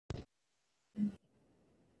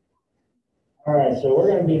All right, so we're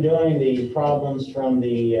going to be doing the problems from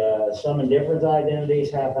the sum and difference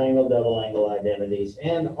identities, half angle, double angle identities,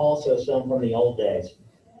 and also some from the old days.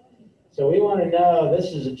 So we want to know,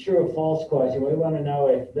 this is a true or false question. We want to know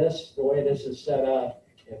if this, the way this is set up,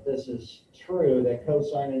 if this is true, that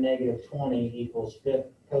cosine of negative 20 equals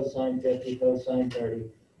cosine 50, cosine 30,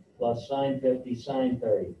 plus sine 50, sine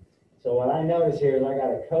 30. So what I notice here is I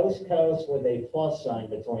got a cos with a plus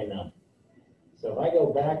sign between them. So if I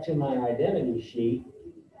go back to my identity sheet,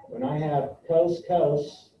 when I have cos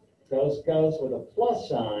with a plus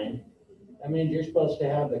sign, that means you're supposed to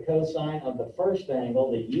have the cosine of the first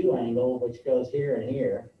angle, the u angle, which goes here and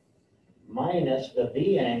here, minus the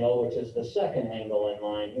v angle, which is the second angle in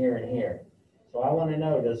line here and here. So I want to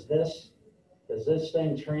know, does this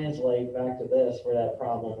thing translate back to this for that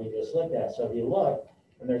problem we just looked at? So if you look,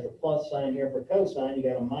 and there's a plus sign here for cosine, you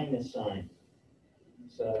got a minus sign.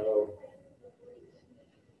 So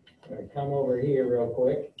I'm going to come over here real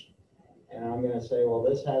quick, and I'm going to say, well,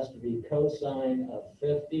 this has to be cosine of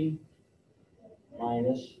 50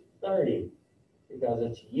 minus 30, because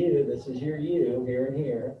it's u, this is your u here and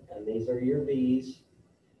here, and these are your v's.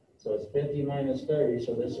 So it's 50 minus 30,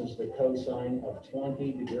 so this is the cosine of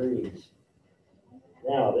 20 degrees.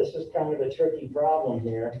 Now, this is kind of a tricky problem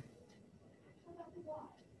here.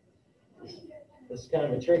 This is kind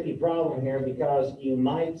of a tricky problem here because you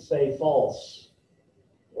might say false.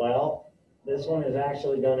 Well, this one is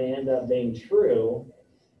actually going to end up being true.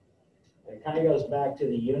 It kind of goes back to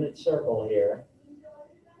the unit circle here.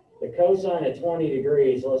 The cosine of 20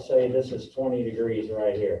 degrees, let's say this is 20 degrees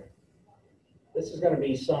right here. This is going to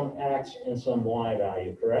be some x and some y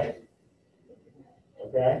value, correct?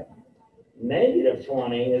 Okay? Negative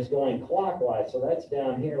 20 is going clockwise, so that's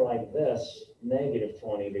down here like this, negative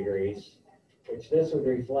 20 degrees, which this would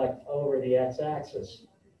reflect over the x-axis.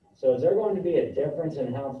 So is there going to be a difference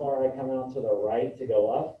in how far I come out to the right to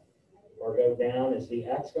go up or go down? Is the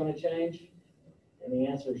x going to change? And the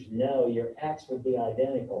answer is no, your x would be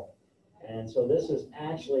identical. And so this is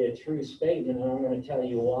actually a true statement, and I'm going to tell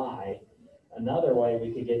you why. Another way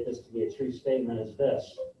we could get this to be a true statement is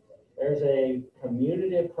this. There's a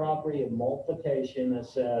commutative property of multiplication that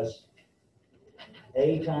says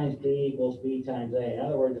a times b equals b times a. In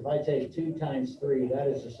other words, if I take 2 times 3, that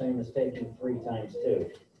is the same as taking 3 times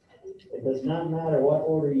 2. It does not matter what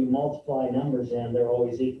order you multiply numbers in, they're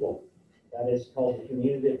always equal. That is called the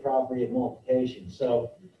commutative property of multiplication.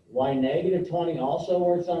 So why negative 20 also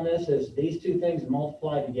works on this is these two things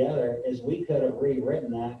multiplied together is we could have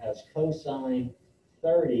rewritten that as cosine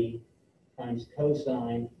 30 times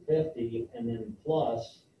cosine 50 and then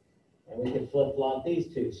plus, and we could flip-flop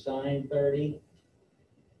these two, sine 30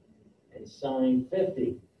 and sine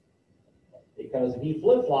 50. Because if you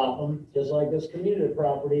flip-flop them, just like this commutative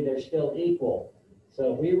property, they're still equal.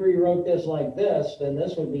 So if we rewrote this like this, then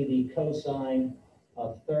this would be the cosine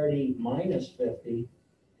of 30 minus 50,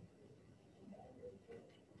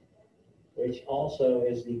 which also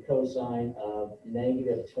is the cosine of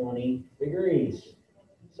negative 20 degrees.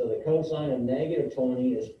 So the cosine of negative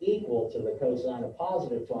 20 is equal to the cosine of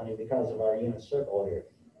positive 20 because of our unit circle here.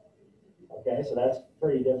 Okay, so that's a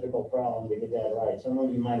pretty difficult problem to get that right. Some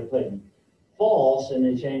of you might have put false and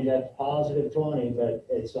then change that to positive 20, but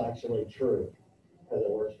it's actually true because it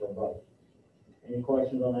works for both. Any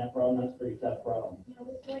questions on that problem? That's a pretty tough problem. No,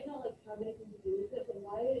 this might not like have anything to do with it, but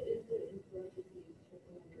why is it in parentheses?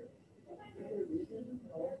 Is there a reason?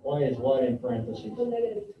 Why is what in parentheses? So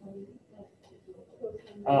negative 20.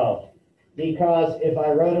 Oh, because if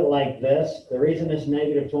I wrote it like this, the reason it's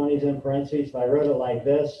negative 20 is in parentheses, if I wrote it like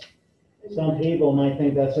this, some people might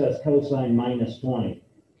think that says cosine minus 20.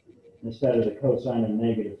 Instead of the cosine of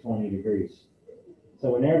negative 20 degrees. So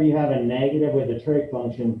whenever you have a negative with the trig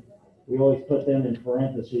function, we always put them in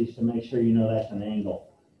parentheses to make sure you know that's an angle,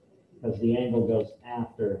 because the angle goes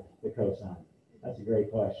after the cosine. That's a great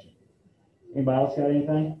question. Anybody else got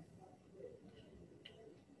anything?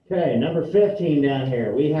 Okay, number 15 down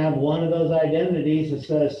here. We have one of those identities that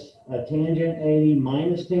says a tangent 80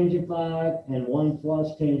 minus tangent 5 and 1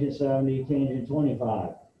 plus tangent 70, tangent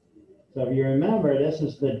 25. So if you remember, this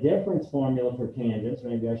is the difference formula for tangents.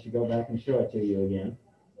 Maybe I should go back and show it to you again.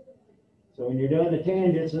 So when you're doing the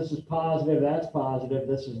tangents, this is positive, that's positive,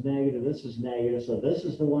 this is negative, this is negative. So this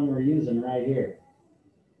is the one we're using right here.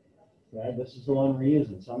 Okay, this is the one we're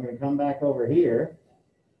using. So I'm going to come back over here.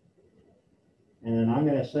 And I'm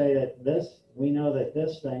going to say that this, we know that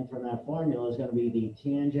this thing from that formula is going to be the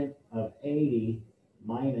tangent of 80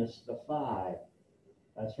 minus the 5.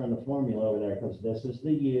 That's from the formula over there, because this is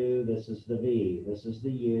the u, this is the v, this is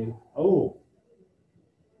the u. Oh,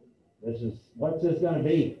 this is, what's this going to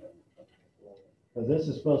be? Because this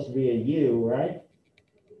is supposed to be a U, right?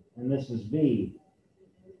 And this is V.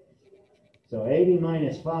 So 80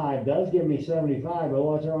 minus 5 does give me 75, but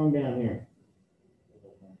what's wrong down here?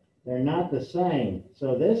 They're not the same.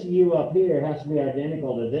 So this U up here has to be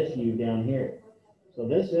identical to this U down here. So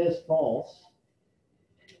this is false.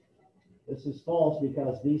 This is false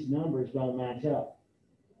because these numbers don't match up.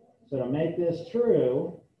 So to make this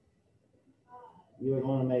true, you would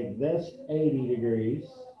want to make this 80 degrees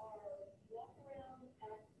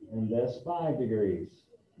and this 5 degrees.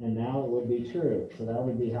 And now it would be true. So that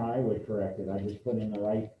would be how I would correct it. I just put in the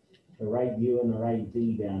right U and the right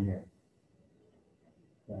V down here.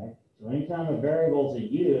 Okay. So anytime a variable is a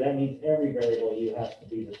U, that means every variable U has to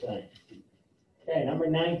be the same. Okay, number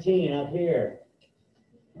 19 up here.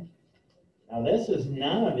 Now this is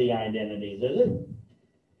none of the identities, is it?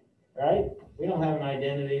 Right? We don't have an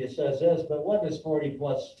identity that says this, but what does 40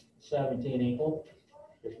 plus 17 equal?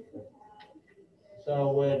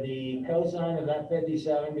 So would the cosine of that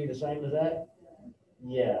 57 be the same as that?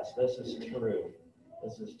 Yes, this is true.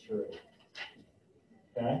 This is true.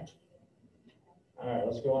 Okay? All right,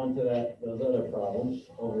 let's go on to those other problems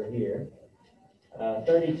over here.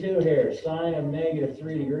 32 here, sine of negative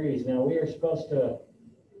 3 degrees. Now we are supposed to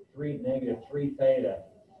negative 3 theta.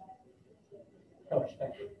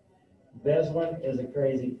 Okay. This one is a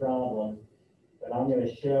crazy problem, but I'll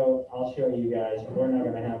show you guys. We're not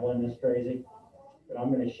going to have one this crazy. But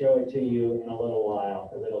I'm going to show it to you in a little while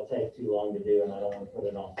because it'll take too long to do, and I don't want to put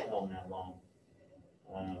it on film that long.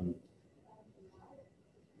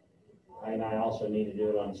 And I also need to do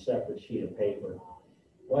it on a separate sheet of paper.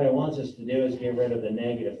 What it wants us to do is get rid of the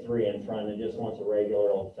negative 3 in front. It just wants a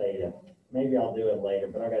regular old theta. Maybe I'll do it later,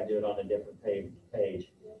 but I got to do it on a different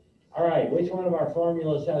page. All right, which one of our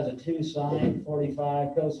formulas has a 2 sine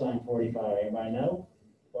 45 cosine 45? Anybody know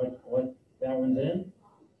what that one's in?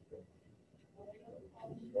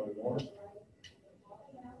 One more.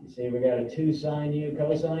 You see we got a 2 sine U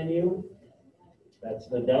cosine U. That's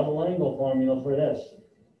the double angle formula for this.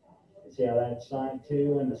 You see how that sine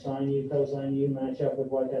 2 and the sine U cosine U match up with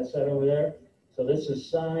what that said over there? So this is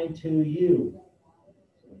sine 2U.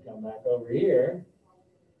 So we come back over here.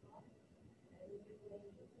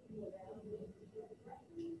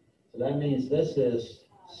 So that means this is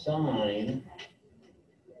sine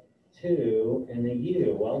 2 and the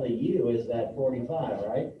U. Well, the U is that 45,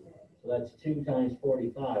 right? So that's 2 times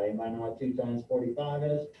 45. Anybody know what 2 times 45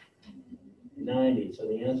 is? 90. So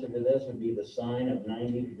the answer to this would be the sine of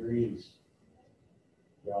 90 degrees.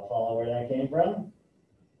 Y'all follow where that came from?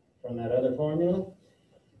 From that other formula?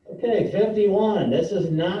 Okay, 51. This is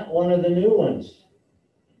not one of the new ones.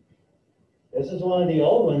 This is one of the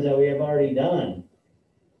old ones that we have already done.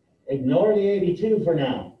 Ignore the 82 for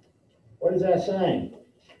now. What is that saying?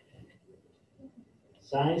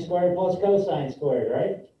 Sine squared plus cosine squared,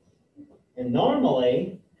 right? And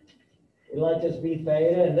normally, we let this be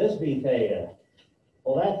theta and this be theta.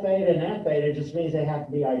 Well, that theta and that theta just means they have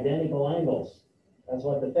to be identical angles. That's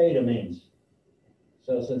what the theta means.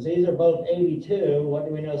 So since these are both 82, what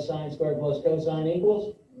do we know sine squared plus cosine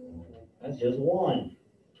equals? That's just 1.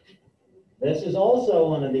 This is also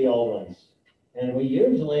one of the old ones. And we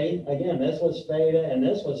usually, again, this was theta and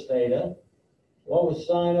this was theta. What was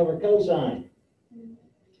sine over cosine?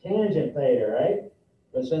 Tangent theta, right?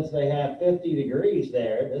 But since they have 50 degrees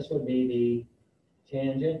there, this would be the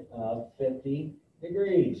tangent of 50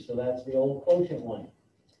 degrees. So that's the old quotient one.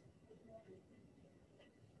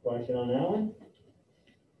 Question on that one?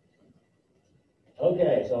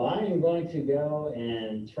 Okay, so I am going to go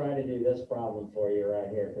and try to do this problem for you right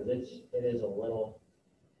here because it is a little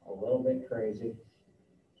bit crazy.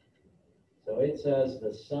 So it says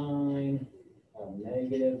the sine of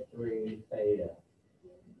negative 3 theta.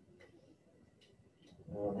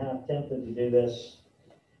 Now, I'm half tempted to do this.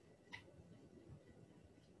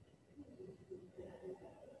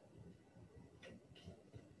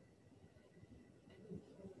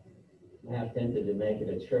 I'm half tempted to make it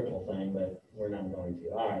a triple thing, but we're not going to.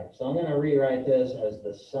 All right, so I'm going to rewrite this as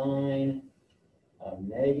the sine of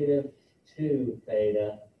negative 2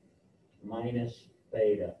 theta minus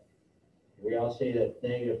theta. We all see that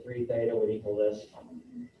negative 3 theta would equal this.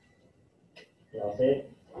 Y'all see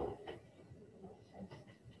it?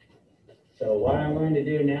 So what I'm going to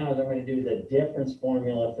do now is I'm going to do the difference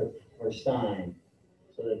formula for sine.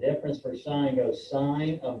 So the difference for sine goes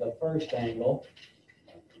sine of the first angle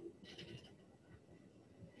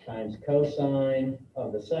times cosine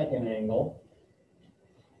of the second angle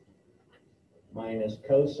minus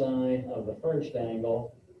cosine of the first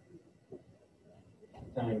angle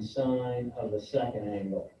times sine of the second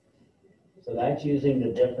angle. So that's using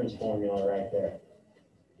the difference formula right there.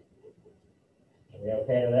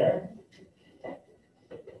 okay there?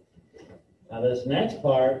 Now this next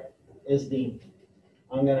part is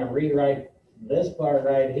I'm going to rewrite this part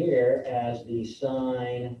right here as the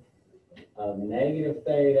sine of negative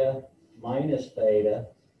theta minus theta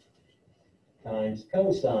times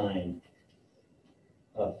cosine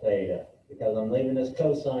of theta, because I'm leaving this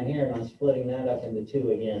cosine here and I'm splitting that up into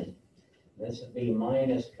 2 again. This would be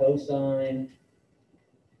minus cosine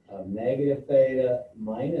of negative theta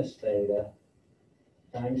minus theta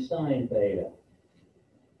times sine theta.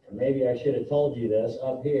 Or maybe I should have told you this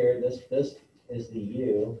up here. This is the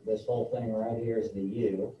u. This whole thing right here is the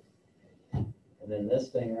u. And then this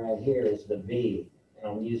thing right here is the v.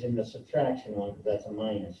 And I'm using the subtraction one because that's a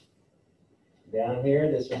minus. Down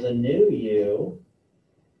here, this is a new u.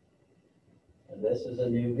 And this is a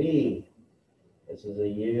new v. This is a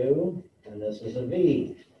u, and this is a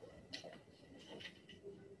v.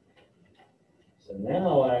 So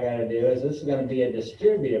now what I got to do is this is going to be a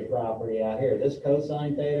distributive property out here. This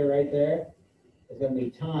cosine theta right there is going to be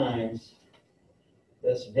times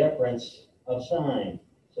this difference of sine.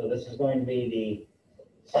 So this is going to be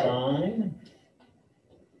the sine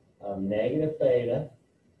of negative theta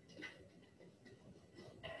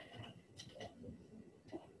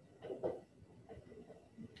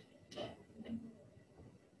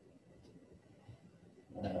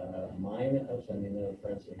minus, I need another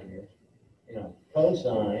parenthesis here.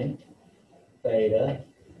 Cosine theta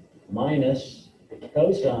minus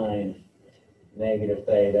cosine negative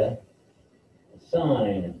theta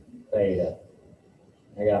sine theta.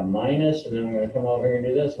 I got minus, and then I'm going to come over here and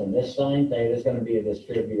do this one. This sine theta is going to be a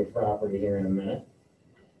distributive property here in a minute.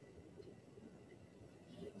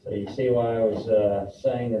 So you see why I was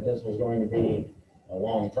saying that this was going to be a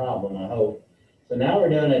long problem, I hope. So now we're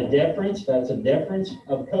doing a difference. That's a difference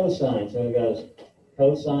of cosine. So it goes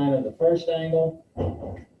cosine of the first angle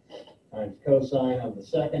times cosine of the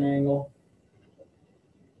second angle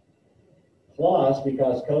plus,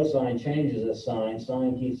 because cosine changes its sign,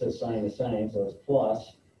 sine keeps its sign the same, so it's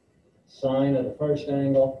plus sine of the first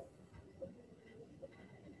angle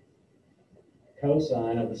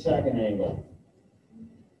cosine of the second angle.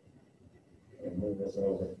 Let me move this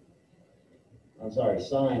over. I'm sorry,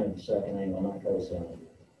 sine of the second angle, not cosine.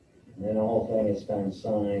 And then the whole thing is times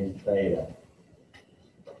sine theta.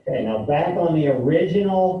 Okay, now back on the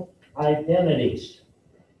original identities.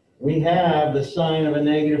 We have the sine of a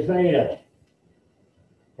negative theta.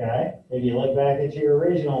 Okay, if you look back at your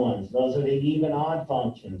original ones, those are the even odd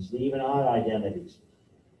functions, the even odd identities.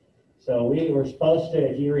 So we were supposed to,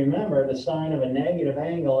 if you remember, the sine of a negative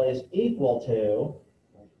angle is equal to,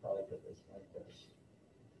 I'll probably put this like this.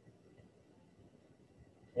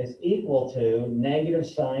 It's equal to negative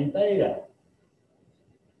sine theta.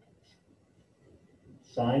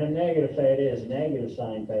 Sine of negative theta is negative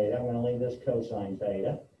sine theta. I'm going to leave this cosine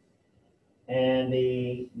theta. And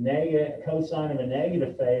the negative cosine of a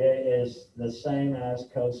negative theta is the same as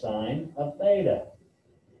cosine of theta.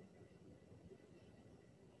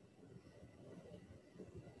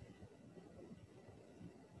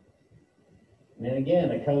 And then again,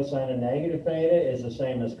 the cosine of negative theta is the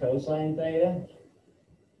same as cosine theta.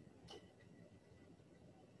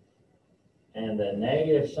 And the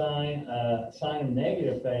negative sine of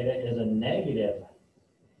negative theta is a negative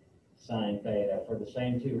sine theta for the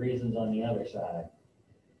same 2 reasons on the other side.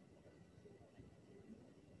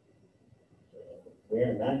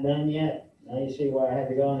 We're not done yet. Now you see why I had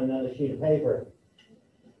to go on another sheet of paper.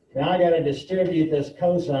 Now I got to distribute this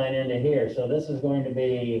cosine into here. So this is going to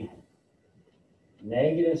be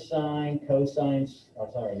negative sine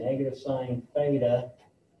negative sine theta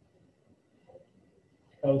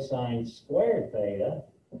cosine squared theta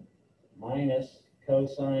minus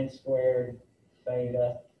cosine squared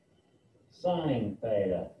theta sine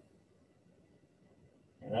theta.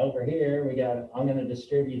 And over here, I'm going to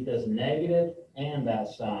distribute this negative and that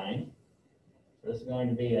sine. So this is going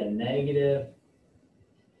to be a negative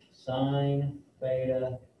sine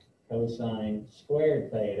theta cosine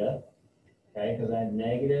squared theta. Okay, because I had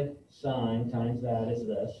negative sine times that is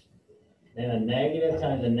this. Then a negative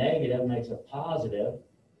times a negative makes a positive.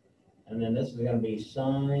 And then this is going to be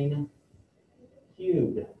sine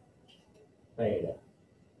cubed theta.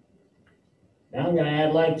 Now I'm going to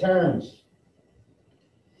add like terms.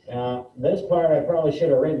 Now, this part I probably should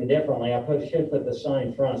have written differently. I should put the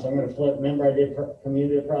sign front. So I'm going to flip. Remember I did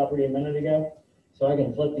commutative property a minute ago? So I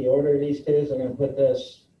can flip the order of these two. So I'm going to put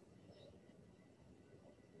this.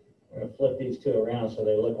 I'm going to flip these two around so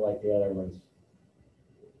they look like the other ones.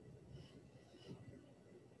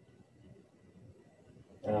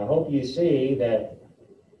 Now I hope you see that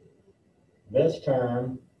this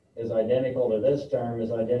term is identical to this term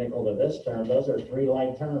is identical to this term. Those are three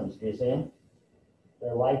like terms. Do you see them?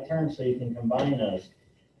 They're like terms, so you can combine those.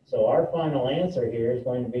 So our final answer here is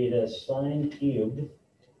going to be this sine cubed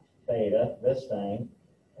theta, this thing.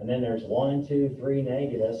 And then there's 1, 2, 3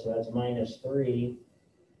 negative, so that's minus 3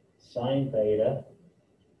 sine theta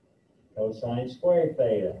cosine squared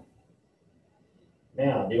theta.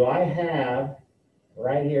 Now, do I have,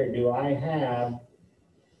 right here, do I have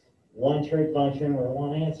one trig function with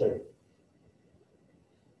one answer?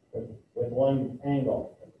 With one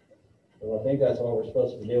angle? Well, I think that's what we're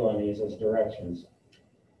supposed to do on these as directions.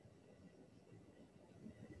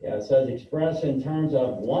 Yeah, it says express in terms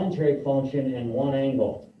of one trig function and one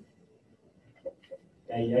angle.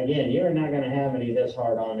 And again, you're not going to have any this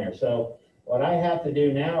hard on there. So what I have to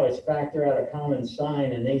do now is factor out a common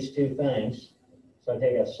sign in these two things. So I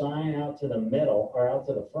take a sine out to the middle, or out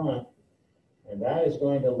to the front, and that is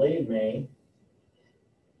going to leave me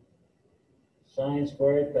sine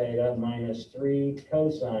squared theta minus 3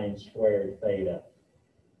 cosine squared theta.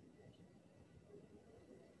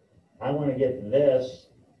 I want to get this,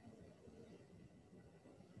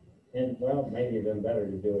 and well, maybe even better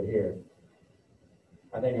to do it here.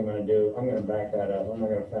 I think I'm going to back that up. I'm not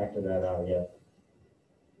going to factor that out yet.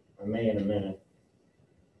 I may in a minute.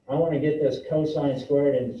 I want to get this cosine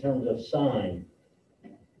squared in terms of sine.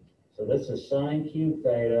 So this is sine cubed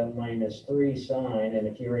theta minus 3 sine, and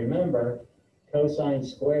if you remember, cosine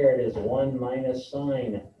squared is 1 minus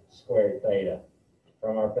sine squared theta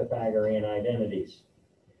from our Pythagorean identities.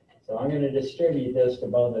 So I'm going to distribute this to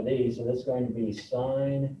both of these. So this is going to be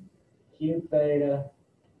sine cubed theta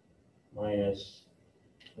minus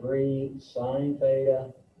 3 sine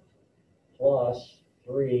theta plus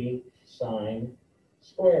 3 sine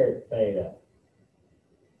squared theta.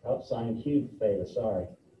 Oh, sine cubed theta, sorry.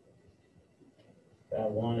 That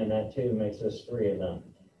 1 and that 2 makes us 3 of them.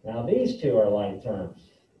 Now these two are like terms.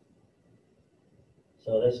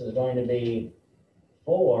 So this is going to be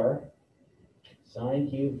 4 sine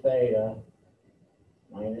cubed theta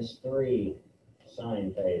minus 3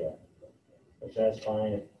 sine theta, which that's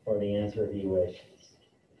fine for the answer if you wish.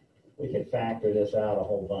 We could factor this out a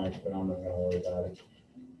whole bunch, but I'm not going to worry about it.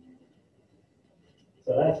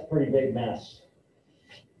 So that's a pretty big mess.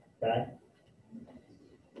 Okay?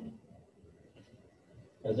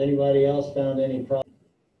 Has anybody else found any problems?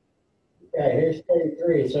 Okay, here's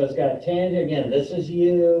 33. So it's got tangent. Again, this is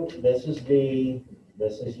U, this is V,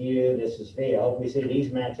 this is U, this is V. I hope we see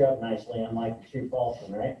these match up nicely, unlike the true false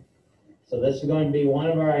one, right? So this is going to be one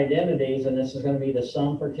of our identities, and this is going to be the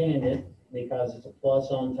sum for tangent because it's a plus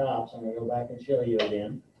on top. So I'm going to go back and show you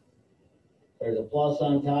again. There's a plus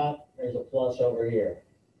on top, there's a plus over here.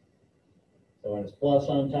 So when it's plus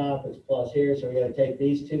on top, it's plus here. So we got to take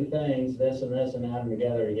these two things, this and add them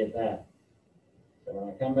together to get that. So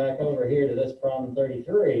when I come back over here to this problem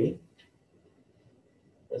 33,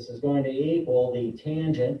 this is going to equal the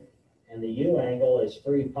tangent, and the U angle is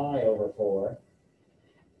 3 pi over 4,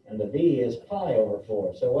 and the V is pi over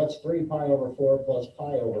 4. So what's 3 pi over 4 plus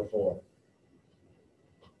pi over 4?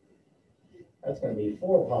 That's going to be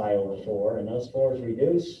 4 pi over 4, and those 4's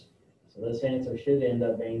reduce. So this answer should end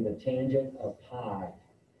up being the tangent of pi.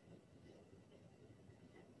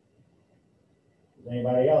 Does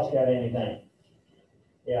anybody else got anything?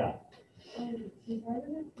 Yeah. Since I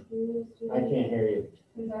wasn't here yesterday, I can't hear you.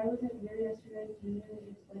 Since I wasn't here yesterday, can you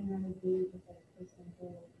explain how to do just like the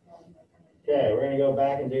simple problem? Okay, we're going to go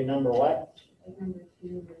back and do number what? Like number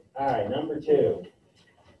 2. All right, number 2.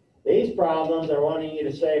 These problems are wanting you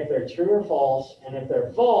to say if they're true or false, and if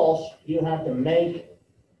they're false, you have to make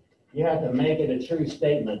it a true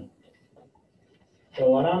statement.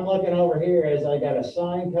 So what I'm looking over here is I got a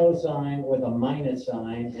sine cosine with a minus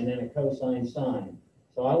sign and then a cosine sine.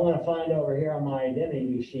 So I want to find over here on my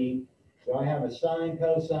identity sheet, do I have a sine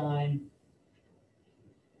cosine?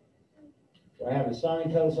 Do I have a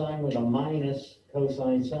sine cosine with a minus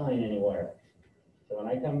cosine sine anywhere? So when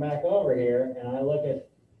I come back over here and I look at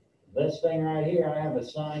this thing right here, I have a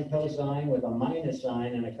sine cosine with a minus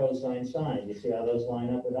sign and a cosine sine. You see how those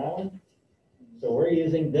line up with that one? So we're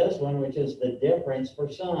using this one, which is the difference for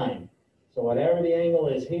sine. So whatever the angle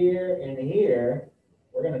is here and here,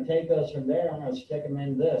 we're going to take those from there. I'm going to stick them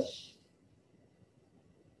in this.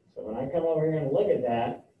 So when I come over here and look at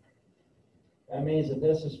that, that means that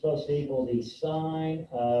this is supposed to equal the sine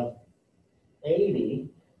of 80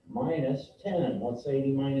 minus 10. What's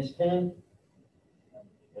 80 minus 10?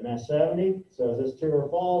 And that's 70. So is this true or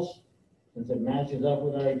false? Since it matches up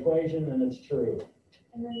with our equation, then it's true.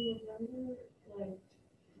 And then remember, like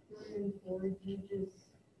 3 and 4, you just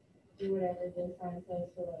do whatever the sign says.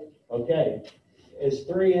 So like. Okay. Is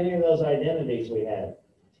 3 any of those identities we had?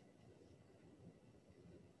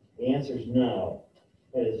 The answer is no,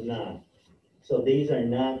 it is not. So these are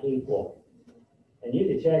not equal. And you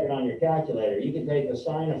can check it on your calculator. You can take the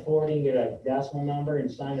sine of 40 and get a decimal number, and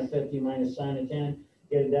sine of 50 minus sine of 10,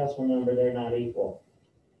 get a decimal number, they're not equal.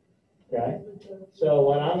 Okay? So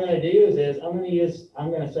what I'm going to do is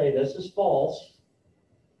I'm going to say this is false.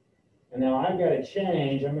 And now I've got to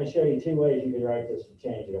change. I'm going to show you two ways you can write this to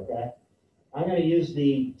change it, okay? I'm going to use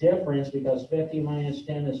the difference because 50 minus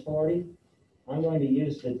 10 is 40. I'm going to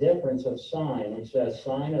use the difference of sine, which says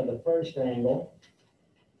sine of the first angle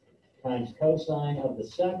times cosine of the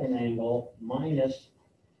second angle minus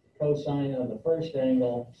cosine of the first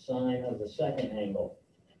angle, sine of the second angle.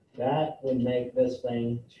 That would make this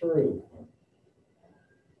thing true.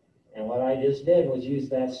 And what I just did was use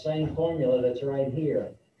that same formula that's right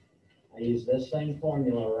here. I use this same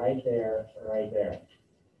formula right there, right there.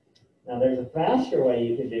 Now there's a faster way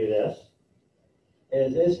you could do this.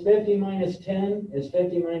 Is 50 minus 10, is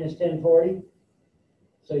 50 minus 10 40?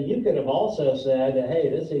 So you could have also said, hey,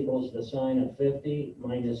 this equals the sine of 50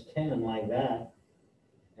 minus 10 like that.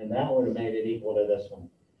 And that would have made it equal to this one.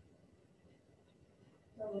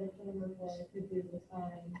 So like number 4, I could do the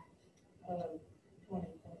sine of 20.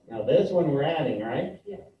 Now this one we're adding, right?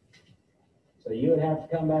 Yeah. So you would have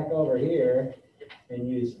to come back over here and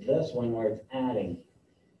use this one where it's adding.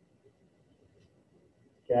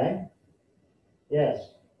 Okay?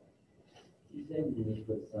 Yes? You said we need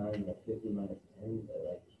to put sine of 50 minus 10, but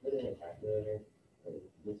like put it in a calculator, but it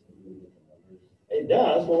lists completely different numbers. It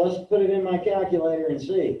does. Well, let's put it in my calculator and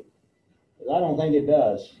see. Because I don't think it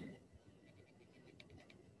does.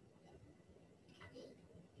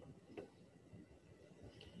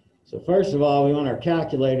 So first of all, we want our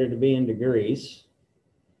calculator to be in degrees.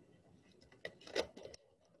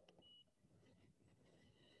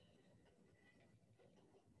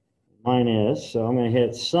 Mine is, so I'm going to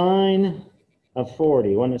hit sine of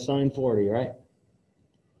 40. When is sine 40, right?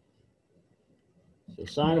 So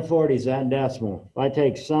sine of 40 is that decimal. If I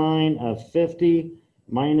take sine of 50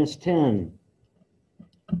 minus 10,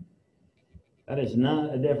 that is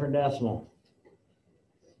not a different decimal.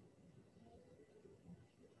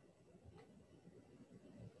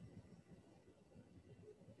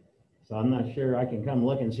 So I'm not sure, I can come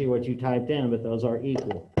look and see what you typed in, but those are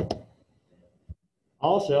equal.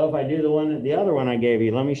 Also, if I do the other one I gave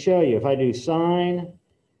you, let me show you. If I do sine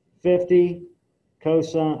 50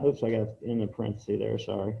 cosine, oops, I got in the parenthesis there,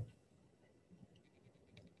 sorry.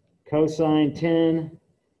 Cosine 10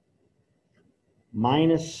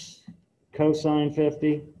 minus cosine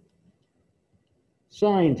 50,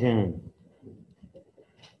 sine 10.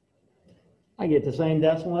 I get the same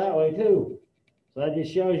decimal that way too. So that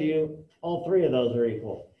just shows you all three of those are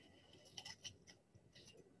equal.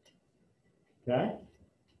 Okay?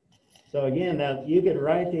 So again, now you could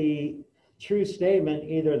write the true statement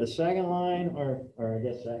either the second line or I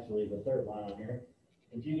guess actually the third line on here.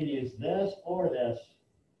 But you can use this or this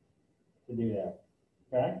to do that.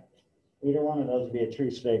 Okay? Either one of those would be a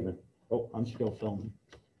true statement. Oh, I'm still filming.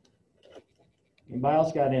 Anybody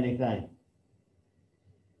else got anything?